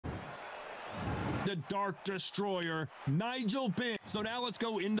the Dark Destroyer, Nigel Benn. So now let's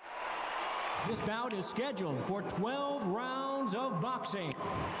go into... This bout is scheduled for 12 rounds of boxing.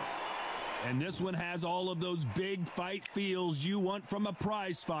 And this one has all of those big fight feels you want from a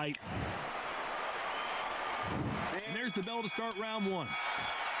prize fight. And there's the bell to start round one.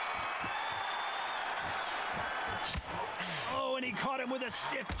 Oh, and he caught him with a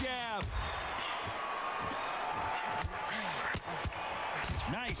stiff jab.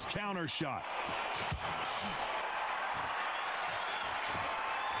 Nice counter shot.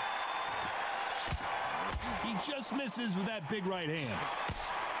 He just misses with that big right hand.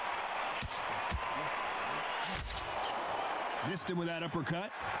 Missed him with that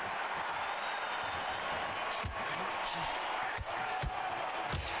uppercut.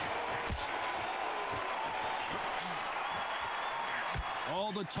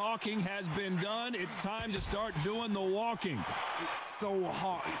 All the talking has been done. It's time to start doing the walking. It's so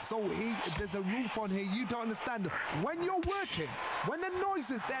hot. It's so heated. There's a roof on here. You don't understand. When you're working, when the noise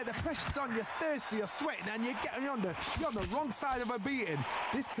is there, the pressure's on, you're thirsty, you're sweating, and you're on the wrong side of a beating.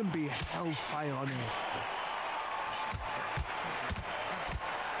 This can be hellfire on here.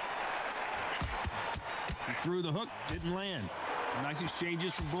 He threw the hook, didn't land. Nice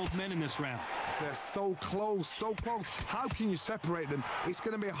exchanges from both men in this round. They're so close, so close. How can you separate them? It's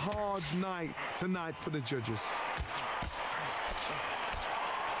going to be a hard night tonight for the judges.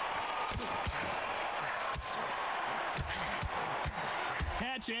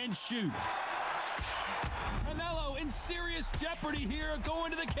 Catch and shoot. Canelo in serious jeopardy here,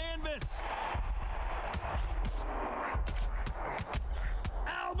 going to the canvas.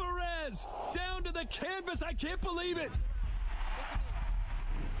 Alvarez down to the canvas. I can't believe it.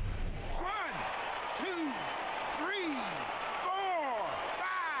 1, 2, 3, 4,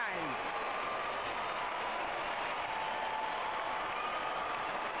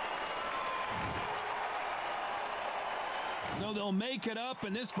 5. So they'll make it up,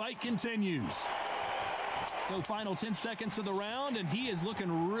 and this fight continues. So final 10 seconds of the round, and he is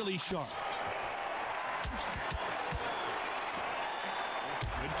looking really sharp.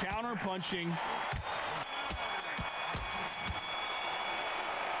 Good counter punching.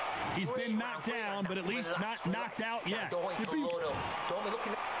 He's been knocked down, but at least not knocked out yet.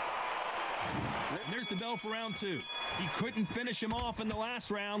 There's the bell for round two. He couldn't finish him off in the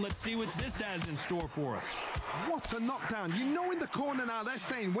last round. Let's see what this has in store for us. What a knockdown. You know in the corner now, they're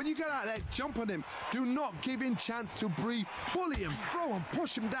saying, when you get out there, jump on him. Do not give him chance to breathe. Bully him, throw him,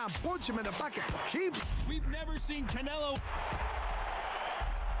 push him down, punch him in the back. Keep. We've never seen Canelo...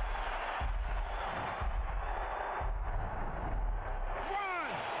 1,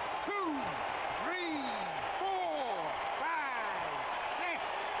 2, 3, 4, 5, 6,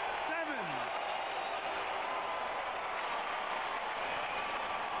 7.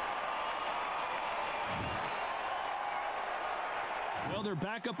 Well, they're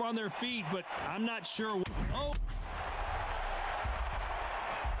back up on their feet, but I'm not sure. Oh!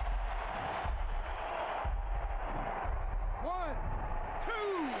 1, 2, 3,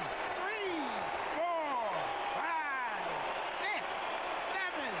 4, 5, 6,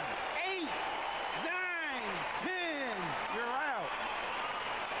 7, 8, 9, 10. You're out.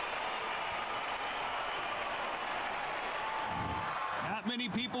 Not many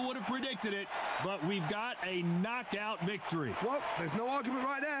people would have predicted it, but we've got a knockout victory. Well, there's no argument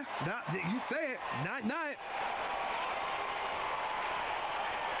right there. You say it. Night, night.